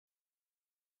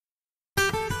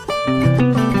Right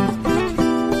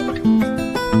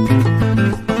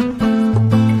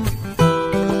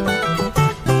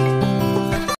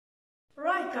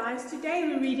guys, today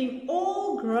we're reading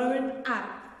All Grown Up.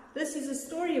 This is a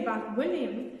story about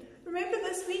William. Remember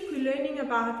this week we're learning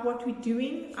about what we're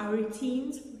doing, our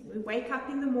routines. We wake up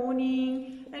in the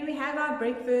morning and we have our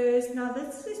breakfast. Now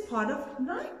this is part of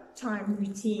nighttime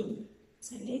routine.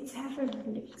 So let's have a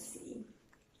look-see.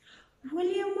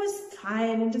 William was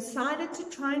tired and decided to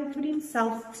try and put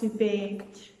himself to bed.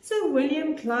 So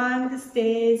William climbed the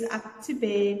stairs up to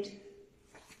bed.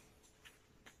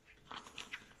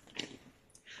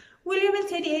 William and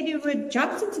Teddy Edward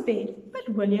jumped into bed, but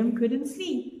William couldn't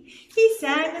sleep. He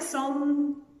sang a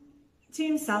song to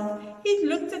himself. He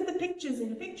looked at the pictures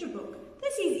in a picture book.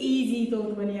 This is easy,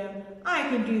 thought William. I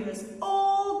can do this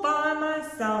all by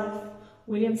myself.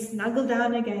 William snuggled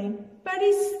down again, but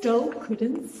he still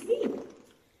couldn't sleep.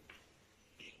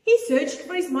 He searched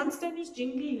for his monster and his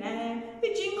jingly lamb,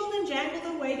 who jingled and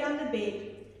jangled away down the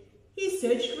bed. He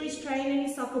searched for his train and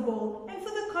his soccer ball, and for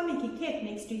the comic he kept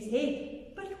next to his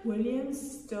head. But William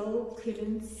still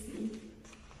couldn't sleep.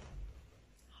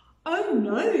 "Oh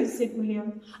no," said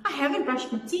William, "I haven't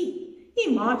brushed my teeth."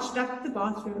 He marched up the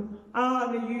bathroom.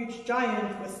 "I'm a huge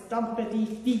giant with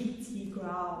stumpity feet," he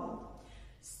growled.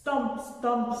 Stomp,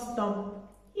 stomp, stomp.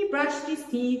 He brushed his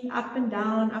teeth up and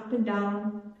down, up and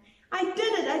down. I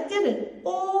did it,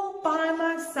 all by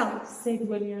myself," said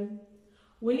William.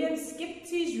 William skipped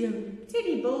to his room.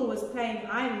 Teddy Bill was playing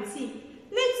hide and seek.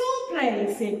 "Let's all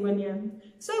play," said William.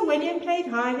 So William played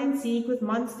hide and seek with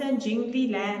Monster and Jingly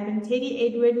Lamb and Teddy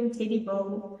Edward and Teddy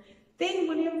Bill. Then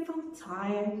William felt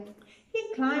tired.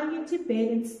 He climbed into bed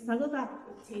and snuggled up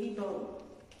with Teddy Bill.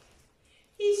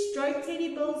 He stroked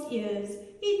Teddy Bill's ears.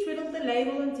 He twiddled the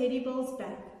label on Teddy Bill's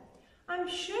back. "I'm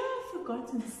sure I've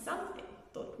forgotten something,"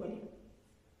 thought William.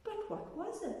 But what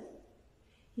was it?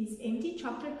 His empty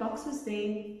chocolate box was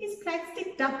there. His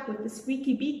plastic duck with the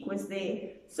squeaky beak was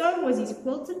there. So was his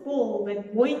quilted ball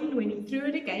that whined when he threw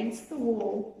it against the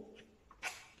wall.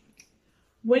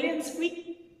 William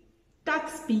squeaked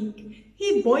duck's beak.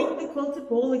 He boinked the quilted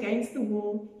ball against the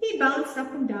wall. He bounced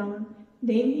up and down.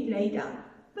 Then he lay down.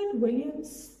 But William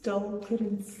still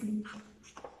couldn't sleep.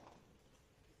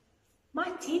 "My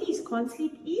teddies can't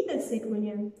sleep either," said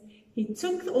William. He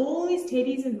took all his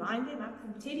teddies and lined them up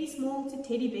from Teddy Small to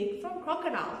Teddy Big, from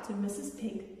Crocodile to Mrs.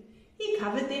 Pig. He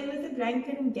covered them with a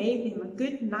blanket and gave them a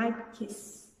good night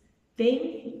kiss. Then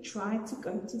he tried to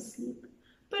go to sleep.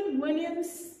 But William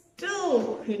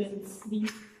still couldn't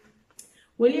sleep.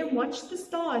 William watched the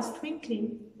stars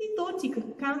twinkling. He thought he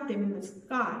could count them in the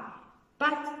sky,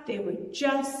 but there were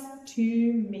just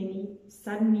too many.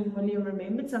 Suddenly William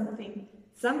remembered something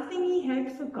he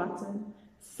had forgotten.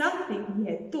 Something he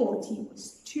had thought he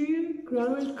was too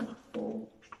grown up for.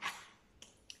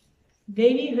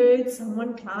 Then he heard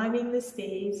someone climbing the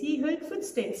stairs. He heard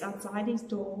footsteps outside his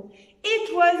door.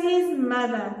 It was his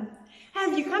mother.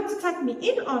 "Have you come to tuck me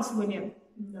in?" asked William.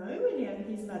 "No, William,"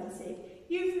 his mother said.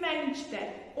 "You've managed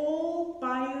that all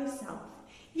by yourself."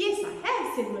 "Yes, I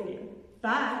have," said William.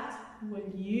 "But will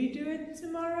you do it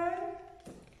tomorrow?"